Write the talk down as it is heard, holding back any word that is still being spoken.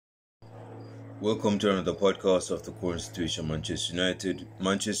Welcome to another podcast of the current situation. Manchester United.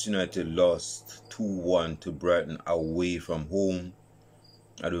 Manchester United lost 2-1 to Brighton away from home.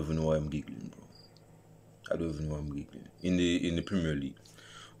 I don't even know why I'm giggling, bro. I don't even know why I'm giggling. In the Premier League.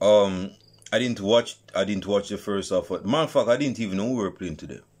 I didn't watch the first half. Matter of fact, I didn't even know we were playing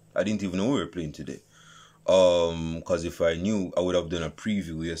today. Because if I knew, I would have done a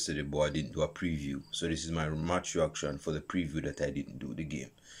preview yesterday, but I didn't do a preview. So this is my match reaction for the preview that I didn't do the game.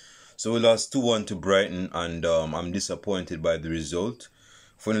 So we lost 2-1 to Brighton, and I'm disappointed by the result.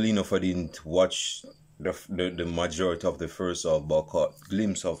 Funnily enough, I didn't watch the majority of the first half, but I caught a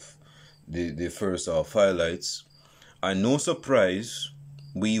glimpse of the first half highlights. And no surprise,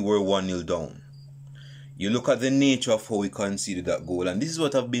 we were 1-0 down. You look at the nature of how we conceded that goal, and this is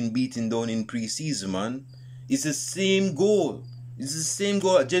what I've been beating down in pre-season, man. It's the same goal. It's the same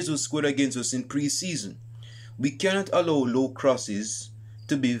goal that Jesus scored against us in pre-season. We cannot allow low crosses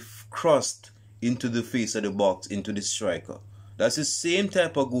to be crossed into the face of the box, into the striker. That's the same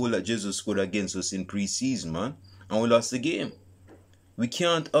type of goal that Jesus scored against us in pre-season, man. And we lost the game. We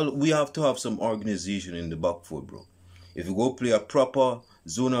have to have some organization in the back foot, bro. If you go play a proper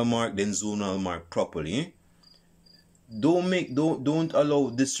zonal mark, then zonal mark properly. Eh? Don't allow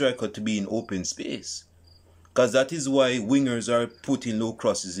the striker to be in open space. Because that is why wingers are putting low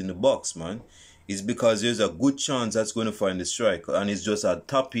crosses in the box, man. It's because there's a good chance that's going to find the striker, and it's just a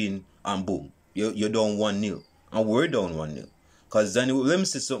tap in and boom, you're down 1-0, and we're down 1-0. Because let me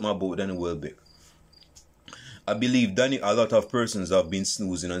say something about Danny Welbeck. I believe a lot of persons have been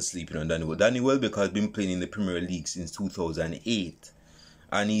snoozing and sleeping on Danny Welbeck. Danny Welbeck has been playing in the Premier League since 2008,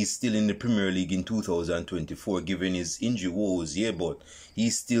 and he's still in the Premier League in 2024, given his injury woes. Yeah, but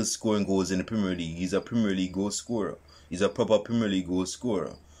he's still scoring goals in the Premier League. He's a Premier League goal scorer. He's a proper Premier League goal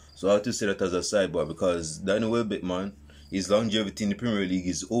scorer. So I have to say that as a sidebar, because Danny Welbeck, man, his longevity in the Premier League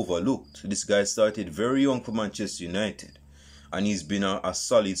is overlooked. This guy started very young for Manchester United, and he's been a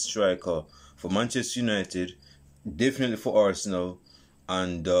solid striker for Manchester United, definitely for Arsenal,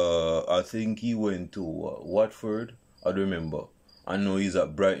 and I think he went to Watford. I don't remember. I know he's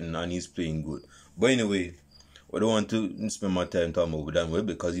at Brighton and he's playing good. But anyway, I don't want to spend my time talking about Danny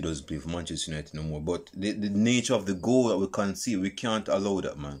Welbeck because he doesn't play for Manchester United no more. But the nature of the goal that we concede, we can't allow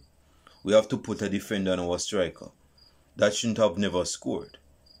that, man. We have to put a defender on our striker. That shouldn't have never scored.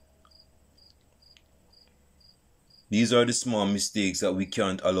 These are the small mistakes that we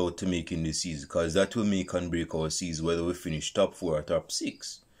can't allow to make in this season, because that will make and break our season, whether we finish top 4 or top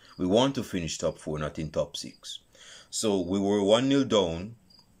 6. We want to finish top 4, not in top 6. So we were 1-0 down.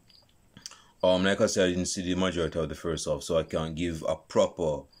 Like I said, I didn't see the majority of the first half, so I can't give a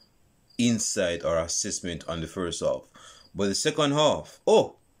proper insight or assessment on the first half. But the second half,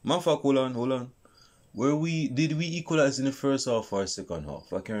 hold on. Did we equalize in the first half or second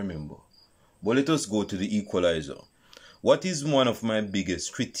half? I can't remember. But let us go to the equalizer. What is one of my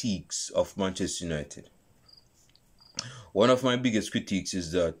biggest critiques of Manchester United? One of my biggest critiques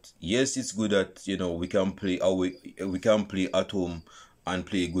is that, yes, it's good that, we can play away, we can play at home and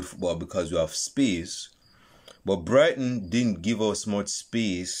play good football because we have space. But Brighton didn't give us much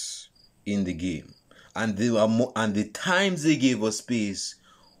space in the game. And the times they gave us space,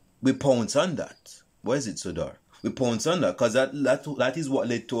 we pounced on that. Why is it so dark? We pounced on that because that is what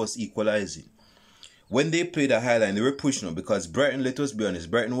led to us equalizing. When they played a high line, they were pushing up because Brighton, let us be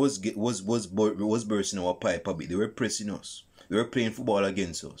honest, Brighton was bursting our pipe a bit. They were pressing us. They were playing football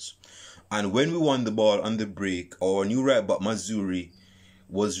against us. And when we won the ball on the break, our new right back Mazuri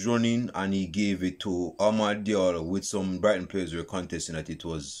was running and he gave it to Amad Diallo, with some Brighton players were contesting that it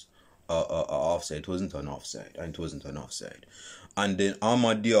was offside. It wasn't an offside. And then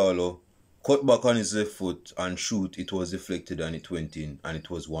Amad Diallo cut back on his left foot and shoot. It was deflected and it went in, and it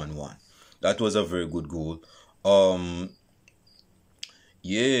was 1-1. That was a very good goal.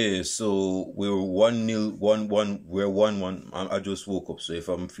 Yeah, so we were 1-0, 1-1. We're 1-1. I just woke up, so if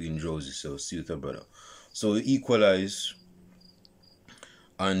I'm feeling drowsy, so see you later, brother. So we equalized,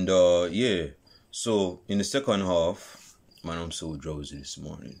 and yeah. So in the second half, man, I'm so drowsy this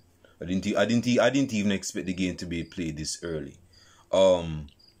morning. I didn't even expect the game to be played this early.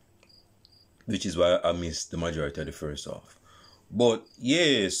 Which is why I missed the majority of the first half. But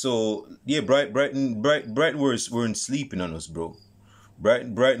yeah, so yeah, Brighton weren't sleeping on us, bro.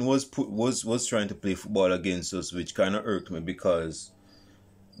 Brighton was trying to play football against us, which kind of irked me, because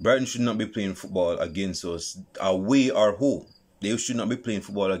Brighton should not be playing football against us away or home. They should not be playing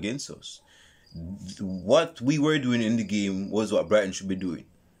football against us. What we were doing in the game was what Brighton should be doing.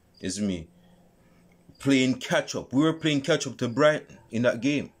 It's me. Playing catch up. We were playing catch up to Brighton in that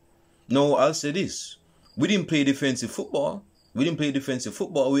game. No, I'll say this. We didn't play defensive football. We didn't play defensive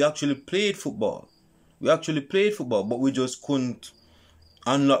football. We actually played football. But we just couldn't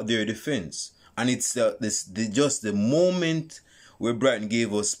unlock their defense. And it's just the moment where Brighton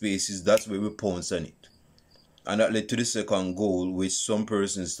gave us spaces, that's where we pounced on it. And that led to the second goal, which some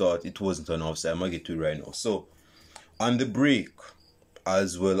persons thought it wasn't an offside. I'm going to get to it right now. So, on the break,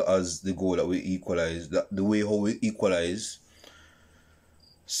 as well as the goal that we equalized, the way how we equalized.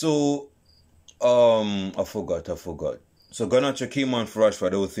 So, I forgot. So Garnacho came on for Rashford.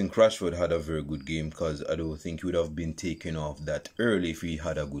 I don't think Rashford had a very good game, because I don't think he would have been taken off that early if he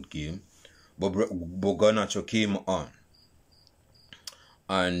had a good game. But Garnacho came on.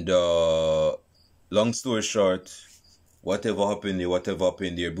 And long story short, whatever happened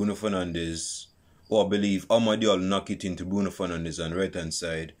there, Bruno Fernandes, I believe Amadiol knocked it into Bruno Fernandes on the right hand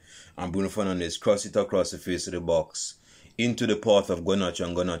side, and Bruno Fernandes crossed it across the face of the box into the path of Garnacho,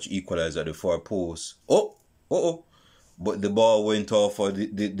 and Garnacho equalized at the far post. But the ball went off for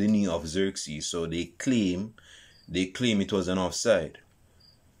the knee of Xerxes, so they claim it was an offside.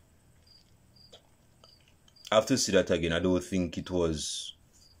 I have to see that again. I don't think it was.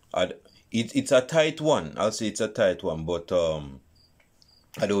 It's a tight one. I'll say it's a tight one, but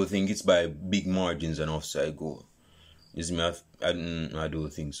I don't think it's by big margins an offside goal. I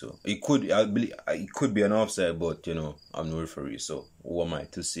don't think so. It could be an offside, but I'm no referee, so who am I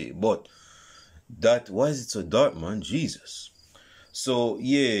to say? But why is it so dark, man? Jesus. So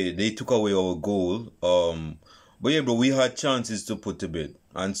yeah, they took away our goal. But yeah, bro, we had chances to put to bed,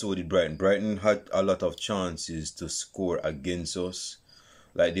 and so did Brighton. Brighton had a lot of chances to score against us.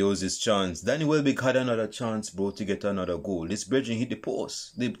 Like, there was this chance. Danny Welbeck had another chance, bro, to get another goal. This Bridging hit the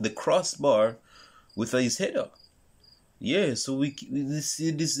post, the crossbar with his header. Yeah, so this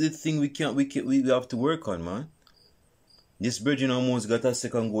is the thing we have to work on, man. This Bridging almost got a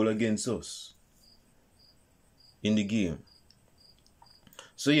second goal against us in the game.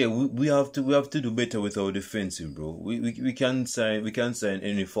 So yeah, we have to do better with our defensive, bro. We can sign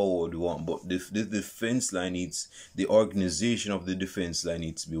any forward we want, but the defense line needs, the organization of the defense line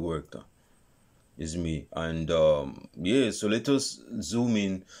needs to be worked on. Is me. And yeah, so let us zoom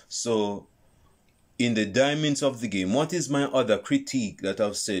in. So in the diamonds of the game, what is my other critique that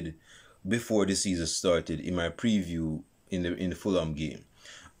I've said before the season started in my preview in the Fulham game?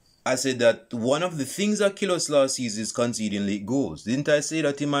 I said that one of the things that killed us last season is conceding late goals. Didn't I say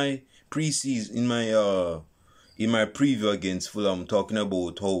that in my preseason, in my preview against Fulham, talking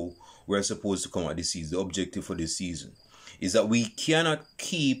about how we're supposed to come at this season? The objective for this season is that we cannot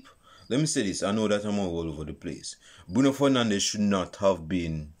keep. Let me say this. I know that I'm all over the place. Bruno Fernandes should not have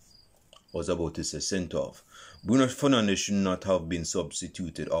been. I was about to say sent off. Bruno Fernandes should not have been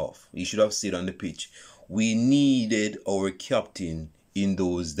substituted off. He should have stayed on the pitch. We needed our captain in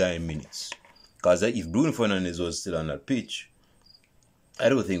those dying minutes, because if Bruno Fernandes was still on that pitch, I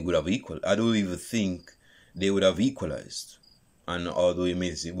don't think would have equal. I don't even think they would have equalized. And although he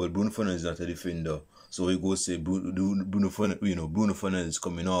may say, well, Bruno Fernandes is not a defender, so we go say Bruno Fernandes is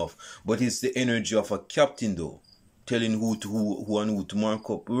coming off. But it's the energy of a captain, though, telling who and who to mark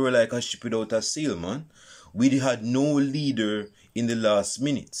up. We were like a ship without a sail, man. We had no leader in the last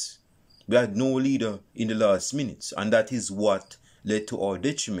minutes. And that is what led to our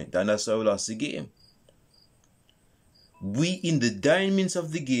detriment, and that's how we lost the game. We, in the dying minutes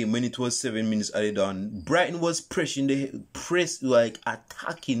of the game, when it was 7 minutes added on, Brighton was like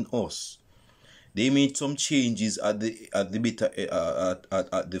attacking us. They made some changes at the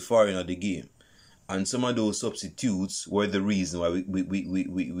far end of the game, and some of those substitutes were the reason why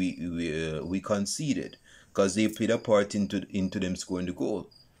we conceded, because they played a part into them scoring the goal.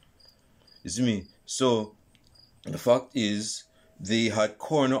 You see me? So the fact is, they had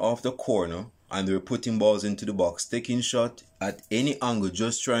corner after corner, and they were putting balls into the box, taking shot at any angle,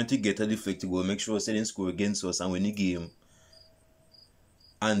 just trying to get a deflected goal, make sure they didn't score against us and win the game.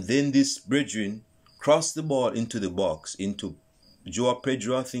 And then this brethren crossed the ball into the box, into Joao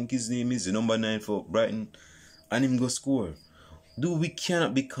Pedro, I think his name is, the number 9 for Brighton, and him go score. Dude, we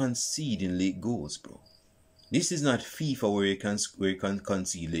cannot be conceding late goals, bro. This is not FIFA where you can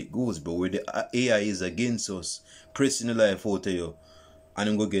concede late goals, bro. Where the AI is against us, pressing the life out of you, and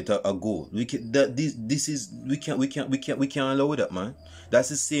then go get a goal. We can't allow that, man. That's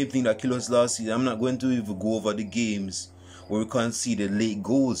the same thing that killed us last season. I'm not going to even go over the games where we conceded late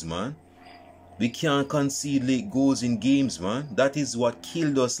goals, man. We can't concede late goals in games, man. That is what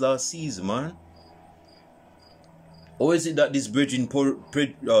killed us last season, man. Or is it that this bridging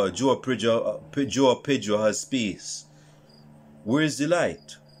Joao Pedro has space? Where is the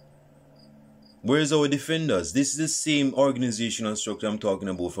light? Where is our defenders? This is the same organizational structure I'm talking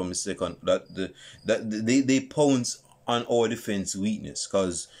about from a second. That they pounce on our defense weakness,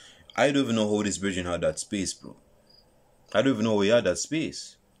 because I don't even know how this Brighton had that space, bro. I don't even know how he had that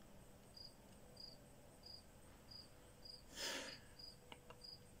space.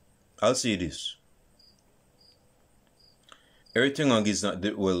 I'll say this. Everything is not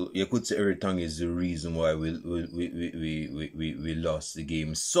the, well, you could say everything is the reason why we lost the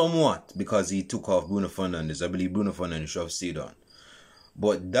game somewhat, because he took off Bruno Fernandes. I believe Bruno Fernandes should have stayed on.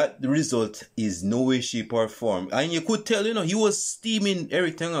 But that result is no way, shape, or form. And you could tell, you know, he was steaming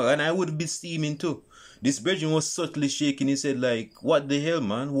everything, and I would be steaming too. This Belgian was subtly shaking his head like, what the hell,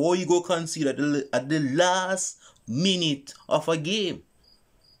 man? Why you go concede at the last minute of a game?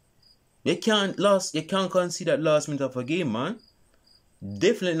 You can't concede at last minute of a game, man.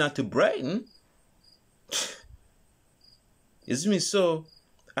 Definitely not to Brighton. It's me. So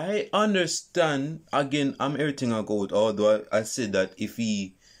I understand. Again, I'm everything I go with, although I said that if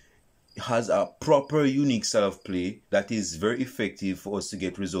he has a proper unique style of play that is very effective for us to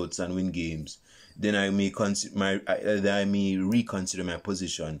get results and win games, then I may reconsider my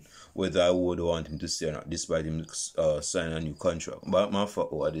position whether I would want him to stay or not, despite him signing a new contract. But my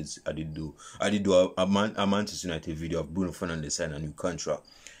fault, I did do a Manchester United video of Bruno Fernandes signing a new contract.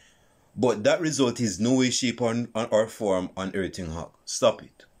 But that result is no way, shape, or form on Eric Ten Hag. Stop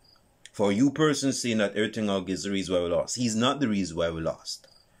it. For you person saying that Eric Ten Hag is the reason why we lost, he's not the reason why we lost.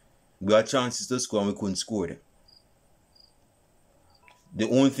 We had chances to score and we couldn't score them. The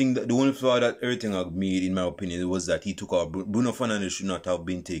only flaw that Eric Ten Hag made, in my opinion, was that he took off. Bruno Fernandes should not have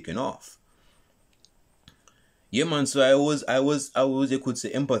been taken off. Yeah, man. So I was, you could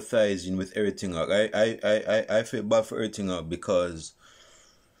say, empathizing with Eric Ten Hag. I felt bad for Eric Ten Hag because,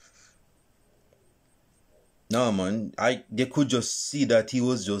 no, man, they could just see that he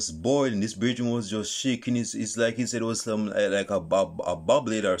was just boiling. This Brighton was just shaking. It's like he said it was some like a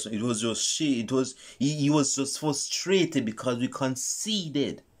bobblade or something. It was just shit. He was just frustrated because we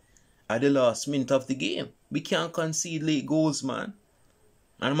conceded at the last minute of the game. We can't concede late goals, man.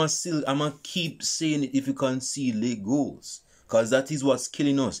 And I'm gonna keep saying it if we concede late goals, because that is what's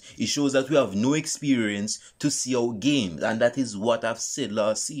killing us. It shows that we have no experience to see our games, and that is what I've said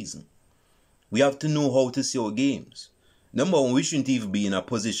last season. We have to know how to see our games. Number one, we shouldn't even be in a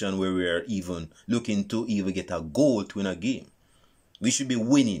position where we are even looking to even get a goal to win a game. We should be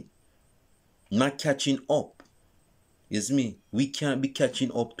winning, not catching up. It's me. We can't be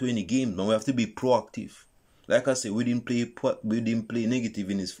catching up to any game, man. We have to be proactive. Like I said, we didn't play negative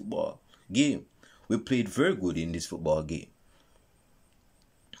in this football game. We played very good in this football game.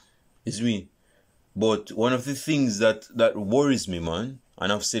 It's me. But one of the things that worries me, man,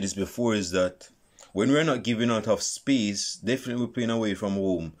 and I've said this before, is that when we're not giving out of space, definitely we're playing away from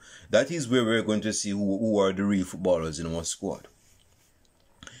home. That is where we're going to see who are the real footballers in our squad.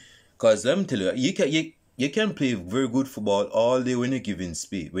 Because let me tell you, you can play very good football all day when you're given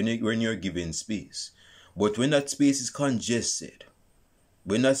space. When you're given space, but when that space is congested,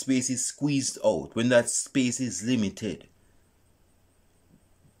 when that space is squeezed out, when that space is limited,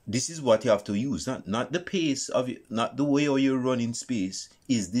 this is what you have to use. Not the pace of it, not the way how you run in space.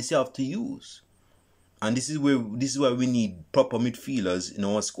 Is this you have to use, and this is why we need proper midfielders in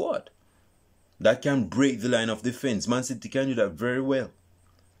our squad that can break the line of defense. Man City can do that very well.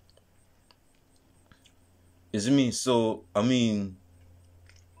 Isn't me? So I mean,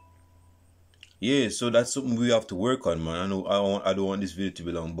 yeah. So that's something we have to work on, man. I know I don't want this video to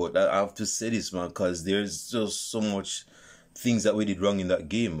be long, but I have to say this, man, because there's just so much things that we did wrong in that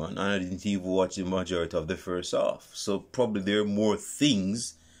game, man, and I didn't even watch the majority of the first half. So probably there are more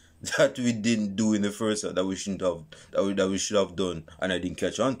things that we didn't do in the first half that we shouldn't have, that we should have done, and I didn't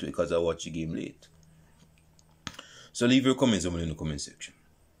catch on to it because I watched the game late. So leave your comments down in the comment section.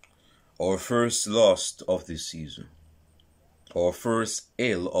 Our first loss of this season, our first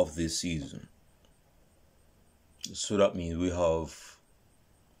L of this season. So that means we have.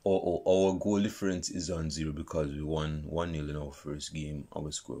 Our goal difference is on 0 because we won 1-0 in our first game and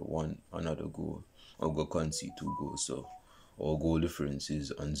we scored another goal. Or go concede 2 goals. So our goal difference is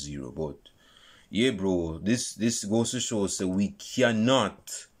on 0. But yeah, bro, this goes to show us that we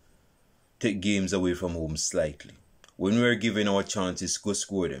cannot take games away from home slightly. When we're given our chances, go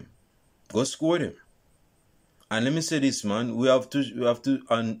score them. Go score them. And let me say this, man, we have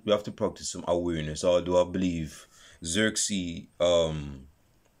to practice some awareness. Although I believe Xerxes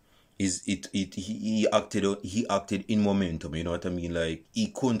he acted in momentum, you know what I mean? Like,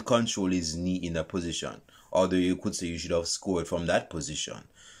 he couldn't control his knee in that position. Although you could say you should have scored from that position.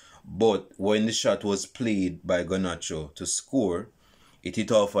 But when the shot was played by Garnacho to score, it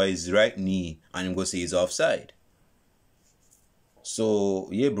hit off his right knee and I'm going to say he's offside. So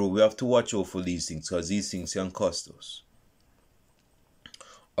yeah, bro, we have to watch out for these things because these things can cost us.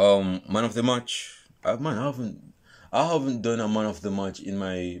 Man of the match. Man, I haven't done a man of the match in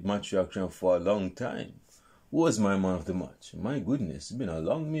my match reaction for a long time. Who was my man of the match? My goodness, it's been a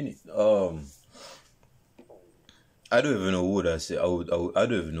long minute. I don't even know what I say. I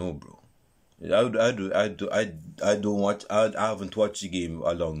don't even know, bro. I don't watch. I haven't watched the game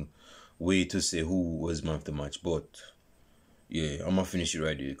a long way to say who was man of the match, but yeah, I'm gonna finish it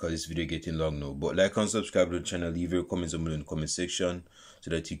right here because this video getting long now. But like and subscribe to the channel, leave your comments down below in the comment section so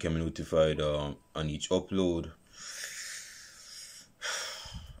that you can be notified on each upload.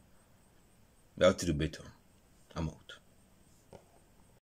 We have to do better. I'm out.